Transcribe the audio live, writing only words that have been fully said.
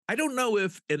I don't know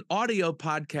if an audio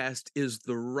podcast is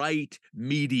the right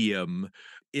medium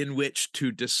in which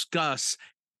to discuss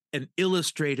an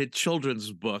illustrated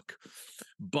children's book,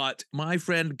 but my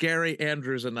friend Gary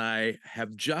Andrews and I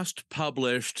have just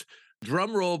published,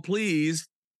 drum roll please,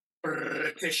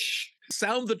 British.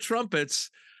 sound the trumpets,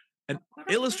 an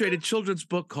illustrated children's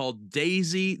book called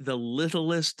Daisy the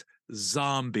Littlest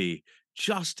Zombie,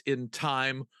 just in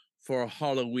time for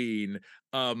Halloween.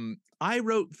 I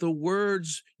wrote the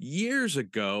words years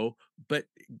ago, but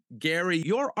Gary,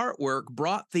 your artwork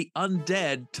brought the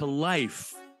undead to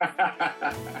life.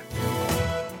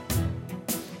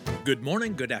 Good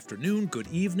morning, good afternoon, good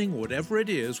evening, whatever it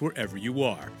is, wherever you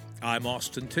are. I'm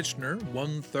Austin Tichenor,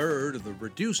 1/3 of the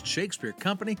Reduced Shakespeare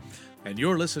Company, and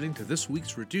you're listening to this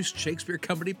week's Reduced Shakespeare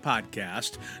Company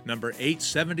podcast, number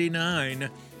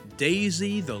 879,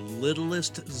 Daisy the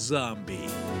Littlest Zombie.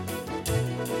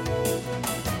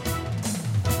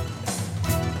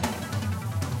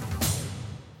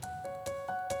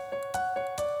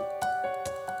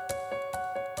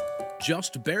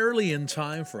 Just barely in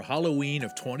time for Halloween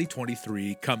of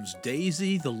 2023 comes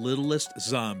Daisy the Littlest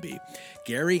Zombie,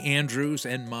 Gary Andrews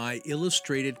and my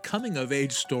illustrated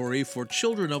coming-of-age story for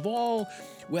children of all,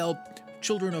 well,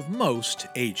 children of most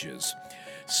ages.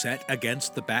 Set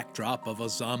against the backdrop of a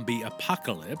zombie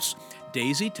apocalypse,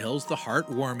 Daisy tells the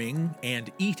heartwarming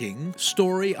and eating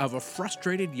story of a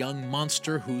frustrated young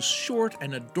monster who's short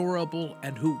and adorable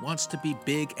and who wants to be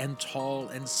big and tall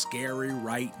and scary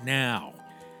right now.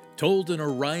 Told in a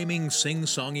rhyming,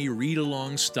 sing-songy,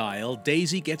 read-along style,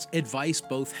 Daisy gets advice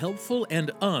both helpful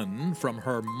and from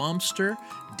her momster,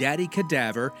 Daddy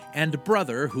Cadaver, and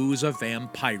brother who's a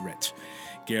vampirate.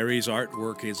 Gary's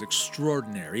artwork is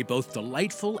extraordinary, both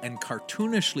delightful and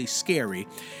cartoonishly scary,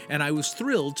 and I was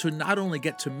thrilled to not only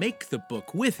get to make the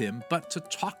book with him, but to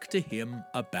talk to him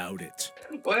about it.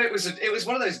 Well, it was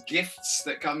one of those gifts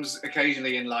that comes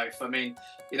occasionally in life. I mean,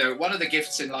 you know, one of the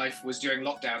gifts in life was during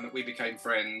lockdown that we became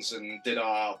friends and did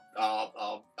our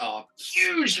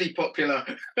hugely popular,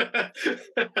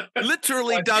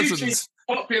 Literally dozens, hugely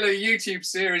popular YouTube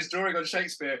series Drawing on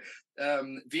Shakespeare,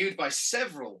 viewed by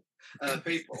several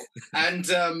people, and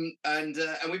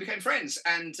we became friends.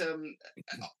 And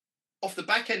off the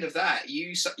back end of that,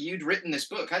 you'd written this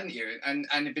book, hadn't you? And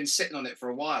had been sitting on it for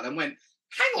a while, and went,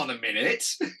 hang on a minute,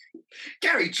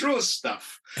 Gary draws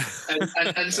stuff,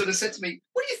 and sort of said to me,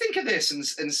 what do you think of this?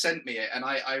 And sent me it, and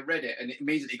I read it, and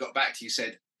immediately got back to you,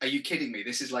 said, are you kidding me?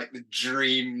 This is like the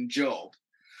dream job.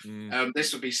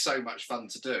 This would be so much fun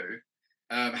to do.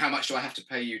 How much do I have to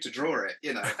pay you to draw it?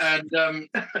 You know,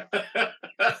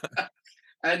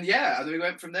 and yeah, and we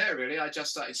went from there. Really, I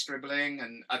just started scribbling,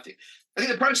 and I think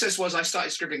the process was I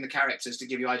started scribbling the characters to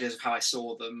give you ideas of how I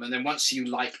saw them, and then once you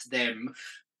liked them,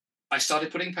 I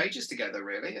started putting pages together,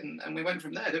 really, and we went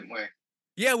from there, didn't we?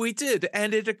 Yeah, we did.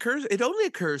 And it only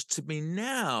occurs to me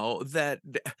now that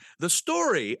the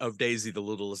story of Daisy the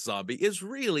Littlest Zombie is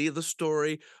really the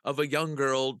story of a young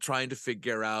girl trying to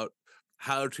figure out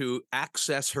how to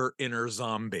access her inner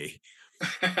zombie,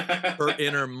 her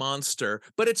inner monster.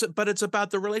 But it's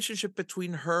about the relationship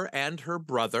between her and her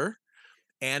brother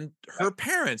and her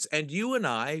parents. And you and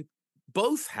I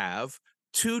both have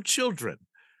two children.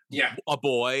 Yeah, A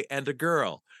boy and a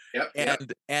girl. Yep.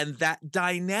 And that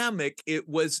dynamic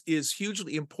is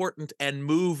hugely important and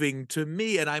moving to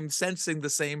me, and I'm sensing the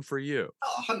same for you.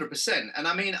 100%. And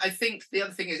I mean, I think the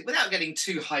other thing is, without getting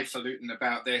too highfalutin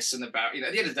about this and about, you know,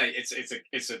 at the end of the day,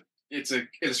 it's a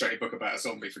illustrated book about a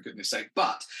zombie, for goodness sake.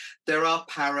 But there are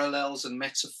parallels and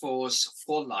metaphors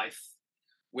for life,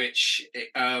 which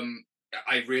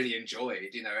I really enjoyed,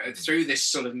 you know, through this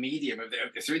sort of medium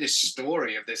through this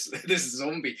story of this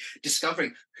zombie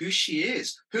discovering who she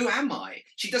is. Who am I?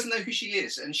 She doesn't know who she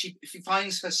is, and she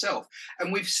finds herself.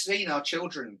 And we've seen our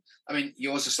children. I mean,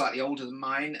 yours are slightly older than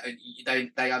mine.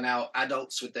 They are now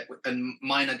adults and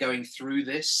mine are going through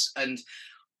this, and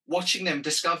watching them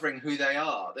discovering who they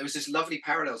are. There was this lovely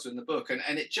parallels in the book,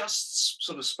 and it just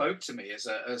sort of spoke to me as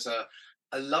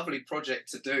a lovely project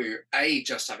to do,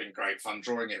 just having great fun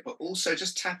drawing it, but also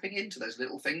just tapping into those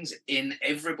little things in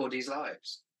everybody's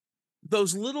lives.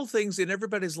 Those little things in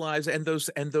everybody's lives, and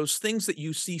those things that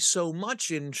you see so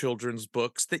much in children's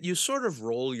books that you sort of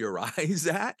roll your eyes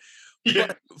at. Yeah.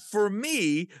 But for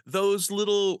me, those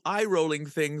little eye-rolling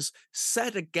things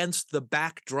set against the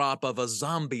backdrop of a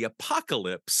zombie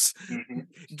apocalypse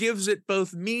gives it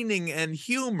both meaning and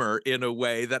humor in a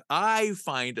way that I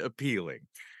find appealing.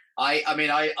 I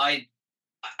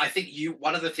think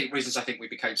one of the reasons I think we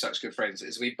became such good friends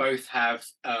is we both have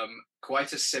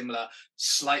quite a similar,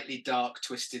 slightly dark,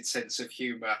 twisted sense of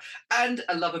humor and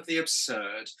a love of the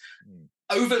absurd.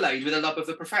 overlaid with a love of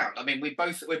the profound. I mean, we're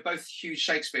both huge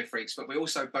Shakespeare freaks, but we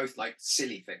also both like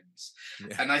silly things.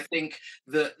 Yeah. And I think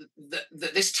that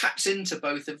this taps into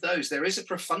both of those. There is a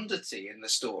profundity in the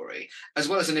story as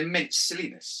well as an immense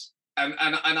silliness. And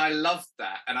I loved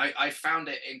that, and I found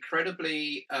it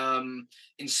incredibly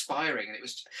inspiring. And it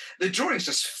was, the drawings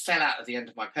just fell out of the end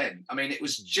of my pen. I mean, it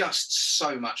was just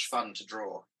so much fun to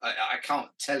draw. I can't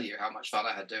tell you how much fun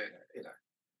I had doing it. You know.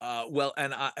 Well,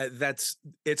 and that's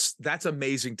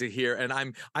amazing to hear, and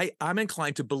I'm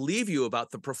inclined to believe you about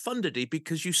the profundity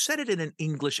because you said it in an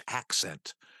English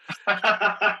accent. Well,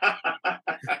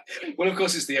 of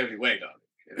course, it's the only way, darling.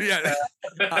 Yeah.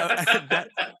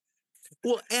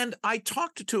 Well, and I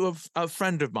talked to a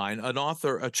friend of mine, an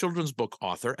author, a children's book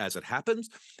author, as it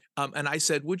happens, and I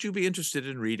said, "Would you be interested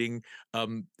in reading,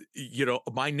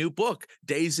 my new book,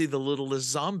 Daisy the Littlest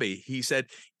Zombie?" He said,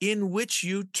 "In which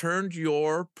you turned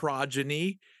your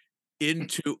progeny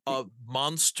into a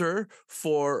monster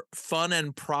for fun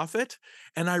and profit."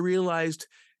 And I realized,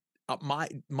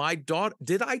 my daughter,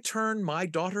 did I turn my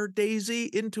daughter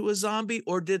Daisy into a zombie,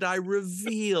 or did I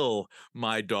reveal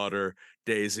my daughter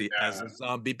Daisy as a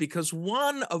zombie? Because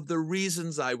one of the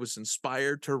reasons I was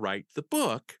inspired to write the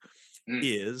book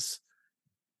is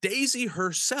Daisy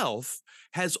herself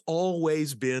has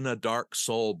always been a dark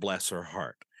soul, bless her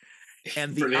heart.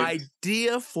 And the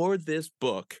idea for this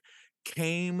book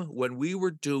came when we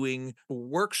were doing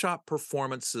workshop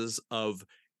performances of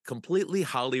Completely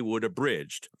Hollywood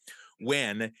Abridged,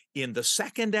 when in the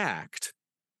second act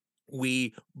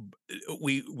we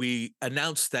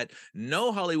announced that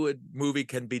no Hollywood movie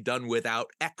can be done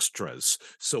without extras.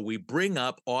 So we bring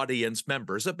up audience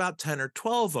members, about 10 or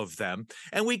 12 of them,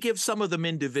 and we give some of them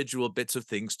individual bits of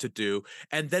things to do,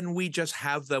 and then we just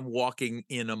have them walking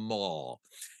in a mall.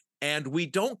 And we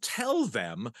don't tell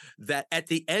them that at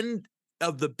the end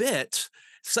of the bit,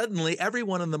 suddenly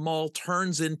everyone in the mall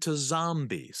turns into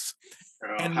zombies.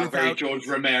 And how very George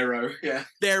Romero. Yeah.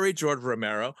 Very George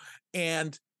Romero.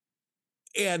 And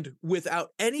without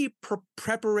any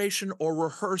preparation or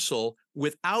rehearsal,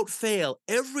 without fail,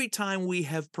 every time we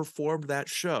have performed that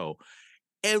show,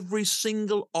 every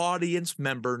single audience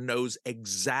member knows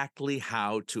exactly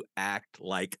how to act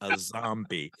like a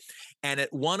zombie. And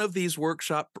at one of these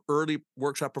early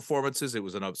workshop performances, it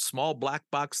was in a small black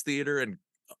box theater in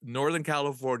Northern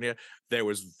California. There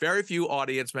was very few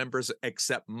audience members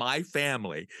except my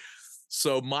family.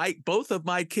 So both of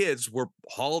my kids were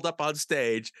hauled up on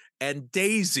stage, and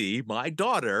Daisy, my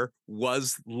daughter,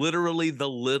 was literally the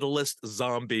littlest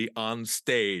zombie on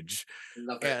stage.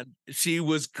 Love it. And she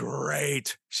was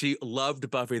great. She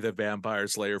loved Buffy the Vampire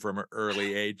Slayer from her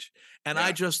early age. And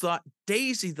I just thought,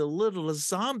 Daisy the Littlest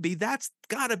Zombie, that's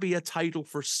got to be a title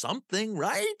for something,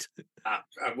 right?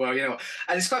 Well,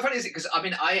 and it's quite funny, isn't it? Because I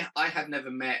mean, I have never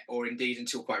met, or indeed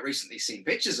until quite recently seen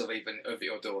pictures of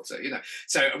your daughter.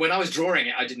 So when I was drawing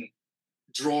it, I didn't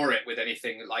draw it with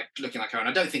anything like looking like her, and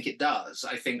I don't think it does.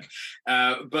 I think,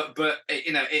 but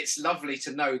it's lovely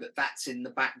to know that that's in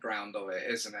the background of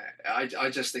it, isn't it? I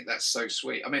just think that's so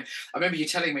sweet. I mean, I remember you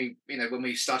telling me, when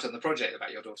we started on the project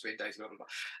about your daughter being Daisy, blah, blah, blah,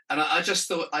 and I just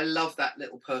thought, I love that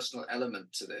little personal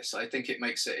element to this. I think it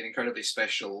makes it an incredibly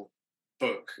special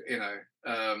book, and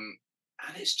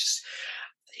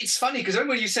it's funny because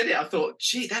when you said it, I thought,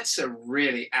 gee, that's a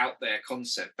really out there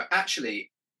concept, but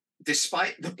actually,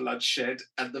 despite the bloodshed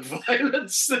and the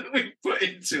violence that we put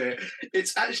into it,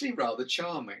 it's actually rather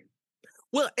charming.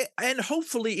 Well, and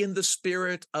hopefully in the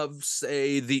spirit of,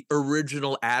 say, the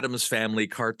original Addams Family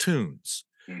cartoons.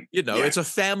 It's a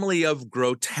family of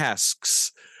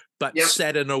grotesques, but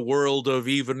set in a world of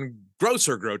even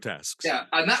grosser grotesques. Yeah,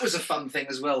 and that was a fun thing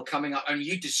as well, coming up. And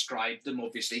you described them,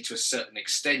 obviously, to a certain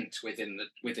extent within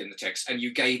the text, and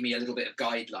you gave me a little bit of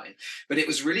guideline. But it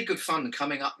was really good fun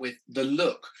coming up with the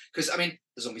look. Because, I mean,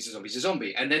 the zombie's a zombie's a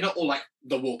zombie, and they're not all like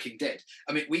The Walking Dead.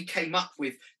 I mean, we came up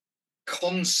with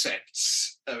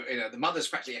concepts. The mother's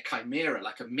practically a chimera,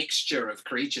 like a mixture of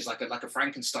creatures, like a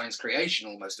Frankenstein's creation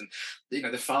almost. And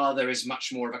the father is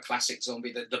much more of a classic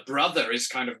zombie. The brother is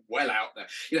kind of well out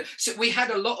there. So we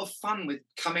had a lot of fun with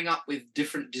coming up with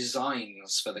different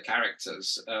designs for the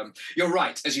characters. You're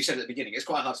right, as you said at the beginning, it's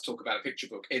quite hard to talk about a picture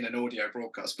book in an audio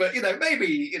broadcast. But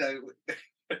maybe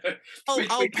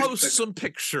I'll post some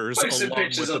pictures along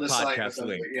with the podcast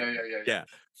link. Yeah.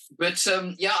 But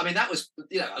I mean, that was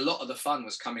a lot of the fun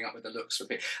was coming up with the looks for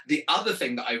people. The other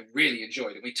thing that I really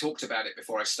enjoyed, and we talked about it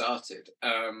before I started,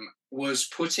 was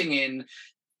putting in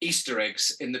Easter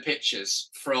eggs in the pictures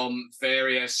from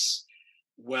various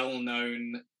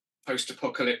well-known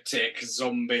post-apocalyptic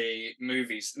zombie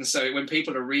movies. And so when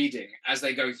people are reading, as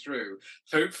they go through,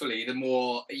 hopefully the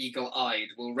more eagle-eyed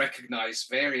will recognize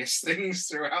various things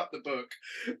throughout the book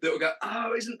that will go,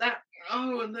 oh, isn't that?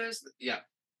 Oh, and there's... Yeah,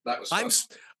 that was fun.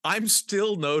 I'm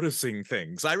still noticing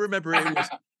things. I remember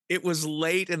it was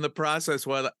late in the process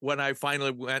when I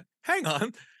finally went, hang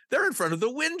on, they're in front of the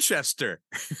Winchester.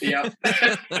 Yeah.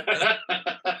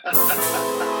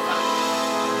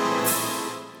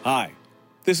 Hi,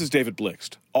 this is David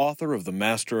Blixt, author of The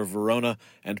Master of Verona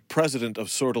and president of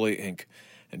Sordelet Ink,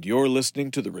 and you're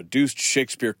listening to the Reduced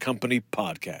Shakespeare Company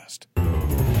podcast.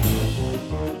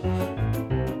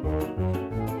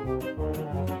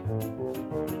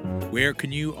 Where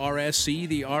can you RSC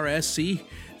the RSC?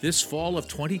 This fall of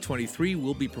 2023,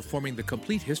 we'll be performing the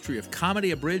complete history of comedy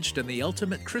abridged and the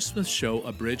ultimate Christmas show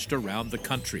abridged around the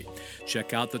country.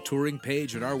 Check out the touring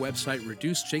page at our website,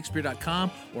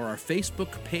 reducedshakespeare.com, or our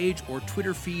Facebook page or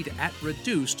Twitter feed at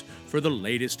Reduced for the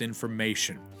latest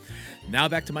information. Now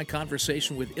back to my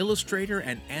conversation with illustrator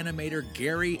and animator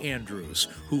Gary Andrews,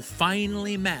 who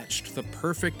finally matched the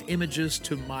perfect images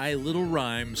to my little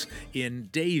rhymes in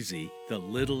Daisy the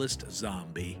Littlest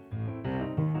Zombie.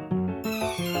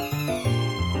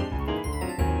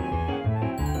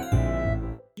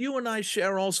 You and I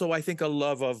share also, I think, a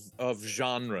love of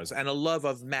genres and a love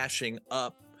of mashing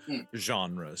up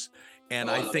genres. And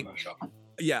I think,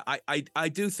 I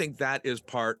do think that is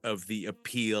part of the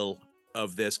appeal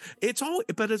of this. It's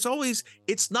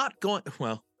not going,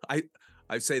 well, I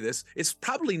say this, it's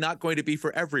probably not going to be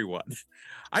for everyone.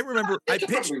 I remember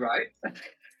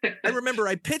I remember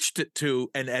I pitched it to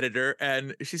an editor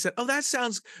and she said, oh, that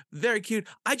sounds very cute.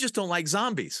 I just don't like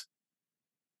zombies.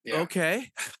 Yeah.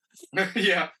 Okay.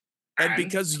 Yeah. And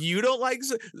because you don't like,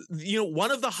 one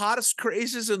of the hottest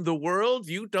crazes in the world,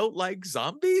 you don't like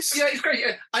zombies? Yeah, it's great.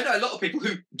 Yeah. I know a lot of people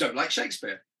who don't like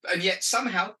Shakespeare, and yet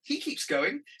somehow he keeps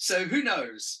going. So who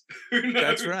knows? Who knows?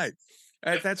 That's right.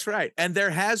 That's right. And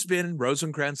there has been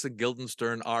Rosencrantz and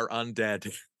Guildenstern are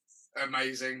undead.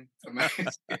 Amazing.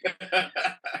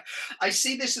 I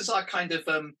see this as our kind of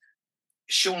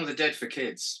Shaun of the Dead for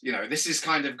kids. This is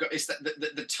kind of it's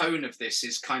the tone of this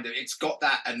is kind of, it's got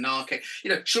that anarchic.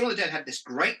 Shaun of the Dead had this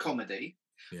great comedy,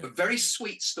 a very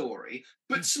sweet story,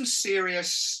 but some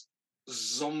serious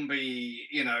zombie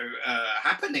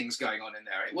happenings going on in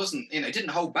there. It wasn't, it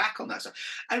didn't hold back on that stuff,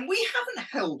 and we haven't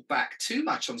held back too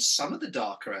much on some of the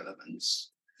darker elements.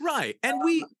 Right. And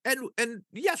and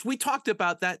yes, we talked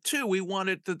about that too. We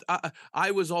wanted to,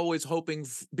 I was always hoping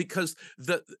because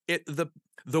the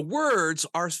words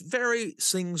are very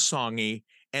sing-songy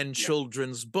and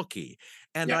children's booky.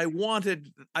 And I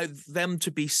wanted them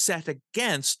to be set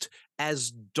against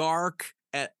as dark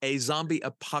a zombie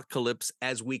apocalypse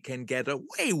as we can get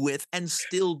away with and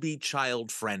still be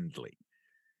child-friendly.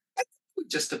 I think we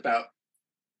just about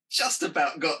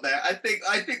got there. I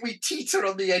think we teeter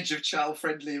on the edge of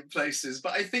child-friendly in places,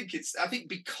 but I think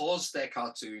because they're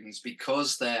cartoons,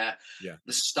 because they're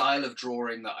the style of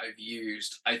drawing that I've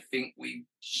used, I think we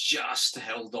just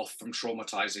held off from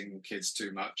traumatizing kids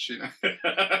too much,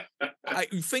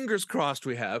 Fingers crossed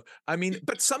we have. I mean,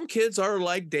 but some kids are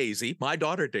like Daisy, my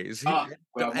daughter Daisy.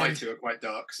 Well, mine too are quite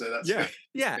dark, so that's good.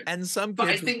 Yeah, and some kids. But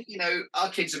I think, our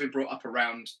kids have been brought up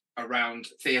around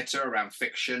theatre, around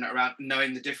fiction, around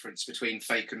knowing the difference between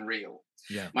fake and real.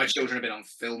 Yeah. My children have been on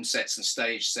film sets and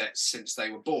stage sets since they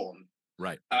were born.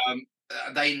 Right.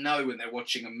 They know when they're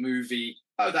watching a movie,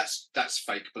 oh, that's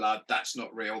fake blood, that's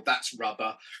not real, that's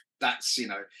rubber, that's,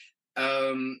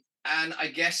 and I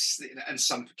guess, and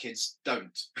some kids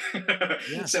don't.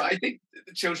 Yeah. So I think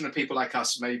the children of people like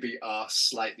us maybe are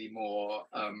slightly more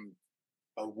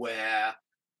aware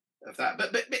of that,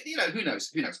 but who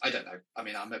knows? I don't know. I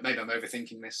mean, maybe I'm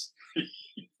overthinking this.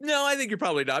 No, I think you're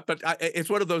probably not. But it's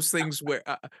one of those things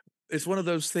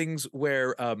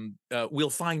where we'll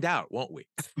find out, won't we?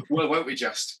 Well, won't we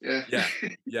just? Yeah.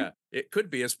 Yeah. It could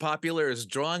be as popular as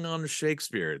Drawing on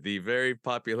Shakespeare, the very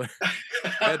popular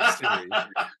web series.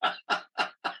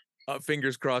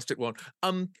 Fingers crossed it won't.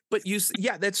 But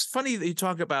that's funny that you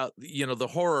talk about the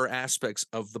horror aspects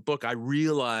of the book. I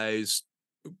realized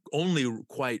only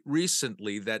quite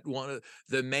recently that one of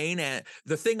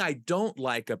the thing I don't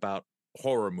like about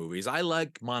horror movies, I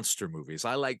like monster movies,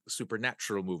 I like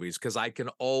supernatural movies, because I can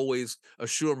always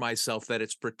assure myself that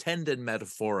it's pretend and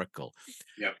metaphorical.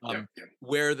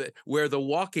 Where the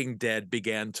Walking Dead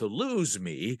began to lose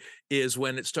me is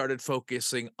when it started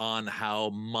focusing on how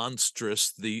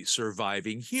monstrous the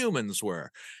surviving humans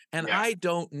were. And I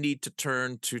don't need to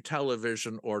turn to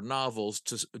television or novels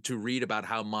to read about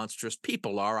how monstrous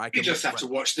people are. You just have to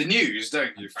watch the news,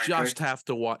 don't you, frankly? Just have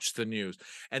to watch the news.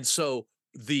 And so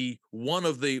one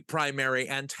of the primary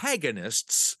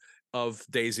antagonists of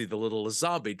Daisy the Littlest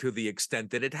Zombie, to the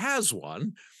extent that it has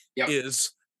one, Yep.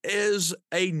 is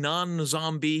a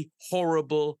non-zombie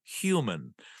horrible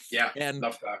human. Yeah, and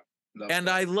love that.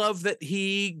 I love that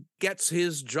he gets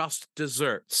his just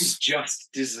desserts.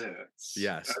 Just desserts.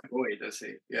 Yes. Oh boy, does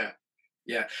he. Yeah.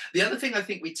 Yeah. The other thing I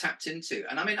think we tapped into,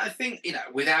 and I mean, I think,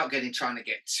 without trying to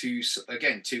get too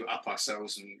up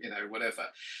ourselves and, whatever,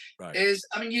 Right. is,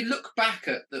 I mean, you look back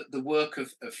at the work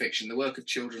of fiction, the work of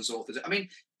children's authors. I mean,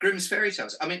 Grimm's fairy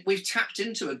tales. I mean, we've tapped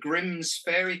into a Grimm's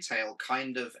fairy tale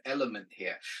kind of element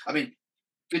here. I mean,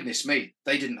 goodness me,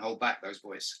 they didn't hold back, those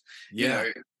boys. Yeah.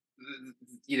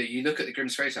 You look at the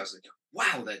Grimm's fairy tales and think,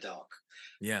 wow, they're dark.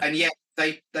 Yeah. And yet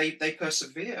they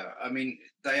persevere. I mean,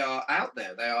 they are out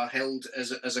there. They are held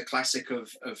as a classic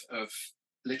of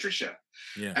literature.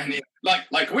 Yeah. And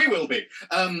like we will be.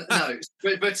 No,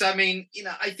 but I mean,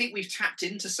 I think we've tapped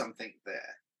into something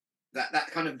there. That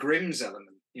kind of Grimm's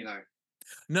element,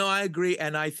 No, I agree.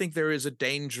 And I think there is a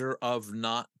danger of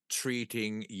not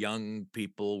treating young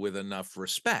people with enough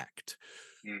respect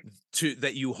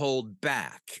that you hold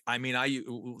back. I mean, I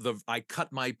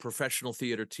cut my professional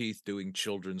theater teeth doing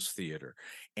children's theater.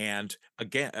 And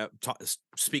again,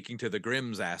 speaking to the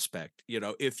Grimm's aspect,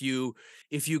 if you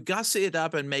guss it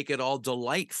up and make it all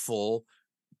delightful,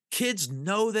 kids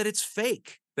know that it's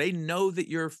fake. They know that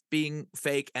you're being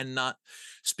fake and not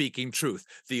speaking truth.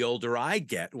 The older I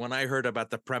get, when I heard about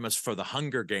the premise for the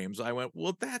Hunger Games, I went,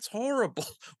 well, that's horrible.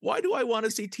 Why do I want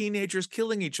to see teenagers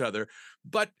killing each other?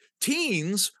 But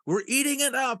teens were eating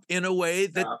it up in a way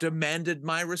that demanded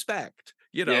my respect.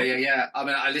 Yeah. I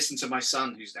mean, I listened to my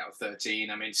son, who's now 13.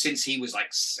 I mean, since he was like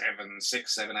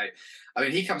 6, 7, 8. I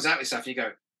mean, he comes out with stuff and you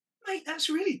go, mate, that's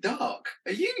really dark.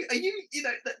 Are you,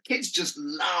 that kids just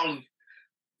love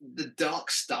the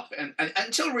dark stuff, and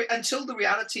until the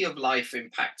reality of life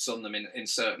impacts on them in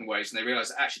certain ways, and they realize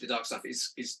that actually the dark stuff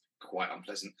is quite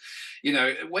unpleasant.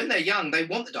 When they're young, they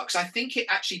want the dark. So I think it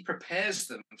actually prepares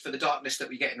them for the darkness that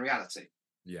we get in reality.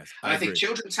 Yes, and I think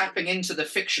children tapping into the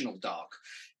fictional dark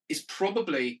is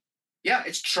probably,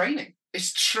 it's training.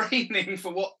 It's training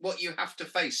for what you have to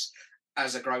face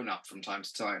as a grown-up from time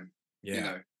to time.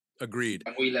 Yeah. Agreed.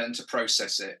 And we learn to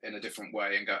process it in a different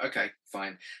way and go, okay,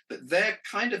 fine. But their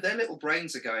little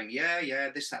brains are going, yeah,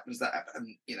 this happens, that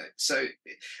happens. So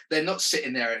they're not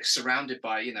sitting there surrounded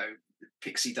by,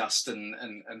 pixie dust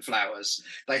and flowers.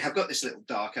 They have got this little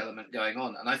dark element going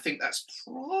on. And I think that's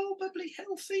probably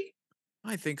healthy.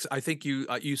 I think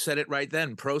you said it right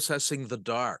then, processing the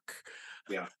dark.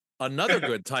 Yeah. Another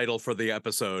good title for the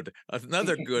episode.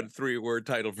 Another good 3-word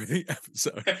title for the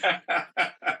episode.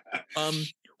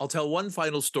 I'll tell one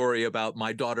final story about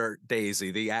my daughter,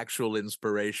 Daisy, the actual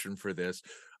inspiration for this.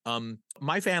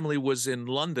 My family was in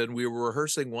London. We were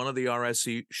rehearsing one of the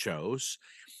RSC shows,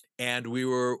 and we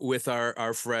were with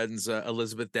our friends,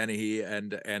 Elizabeth Dennehy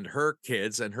and her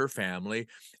kids and her family.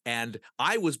 And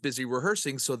I was busy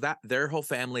rehearsing, so that their whole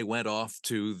family went off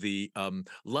to the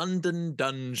London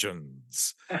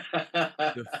Dungeons,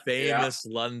 the famous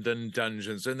London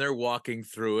Dungeons. And they're walking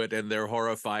through it and they're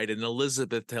horrified. And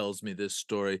Elizabeth tells me this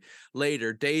story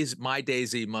later. My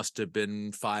Daisy must have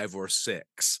been 5 or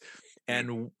 6.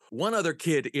 And one other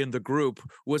kid in the group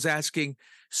was asking,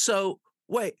 so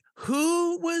wait,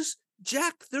 who was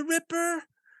Jack the Ripper?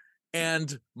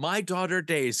 And my daughter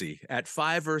Daisy, at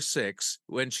 5 or 6,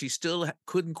 when she still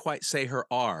couldn't quite say her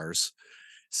R's,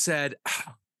 said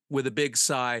with a big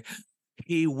sigh,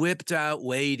 he whipped out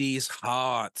ladies'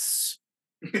 hearts.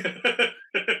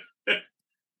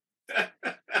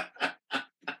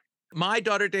 My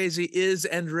daughter Daisy is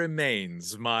and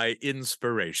remains my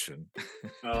inspiration.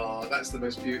 Oh, that's the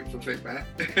most beautiful thing, man.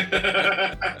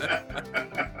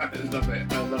 I love it.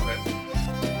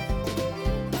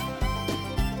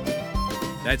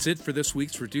 That's it for this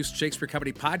week's Reduced Shakespeare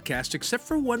Company podcast, except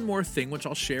for one more thing, which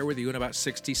I'll share with you in about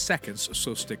 60 seconds,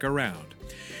 so stick around.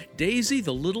 Daisy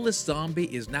the Littlest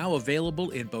Zombie is now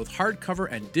available in both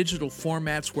hardcover and digital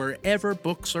formats wherever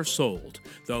books are sold,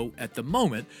 though at the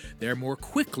moment they're more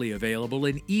quickly available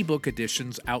in ebook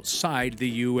editions outside the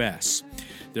U.S.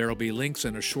 There will be links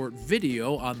and a short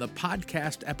video on the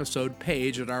podcast episode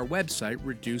page at our website,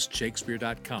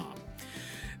 reducedshakespeare.com.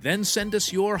 Then send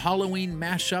us your Halloween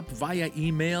mashup via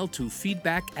email to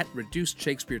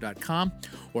feedback@reducedshakespeare.com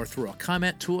or throw a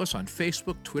comment to us on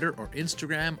Facebook, Twitter, or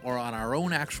Instagram, or on our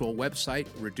own actual website,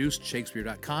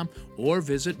 reducedshakespeare.com, or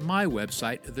visit my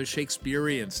website,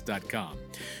 theshakespeareans.com.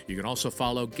 You can also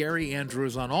follow Gary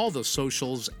Andrews on all the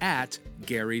socials at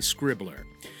Gary Scribbler.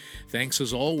 Thanks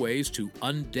as always to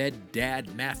Undead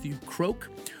Dad Matthew Croak,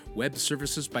 Web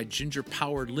services by Ginger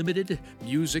Power Limited.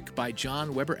 Music by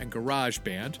John Weber and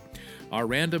GarageBand. Our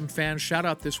random fan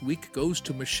shout-out this week goes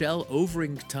to Michelle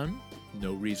Overington.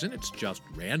 No reason, it's just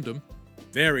random.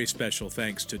 Very special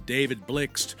thanks to David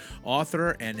Blixt,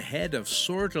 author and head of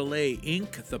Sordelet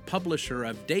Ink, the publisher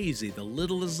of Daisy the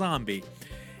Littlest Zombie.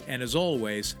 And as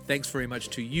always, thanks very much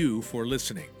to you for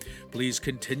listening. Please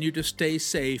continue to stay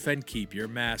safe and keep your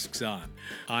masks on.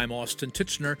 I'm Austin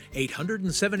Tichenor,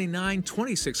 879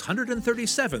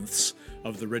 2637ths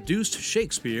of the Reduced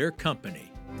Shakespeare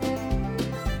Company.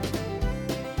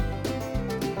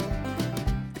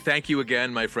 Thank you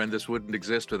again, my friend. This wouldn't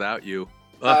exist without you.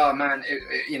 Oh man,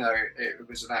 it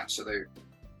was an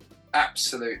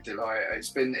absolute delight. It's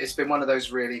been one of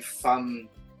those really fun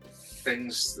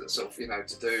things that sort of,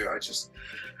 to do.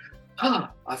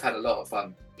 I've had a lot of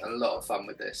fun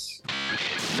with this.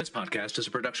 This podcast is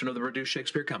a production of the Reduced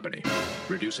Shakespeare Company,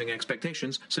 reducing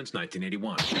expectations since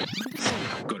 1981.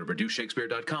 Go to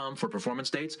reducedshakespeare.com for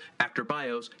performance dates, actor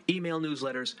bios, email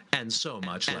newsletters, and so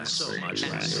much less.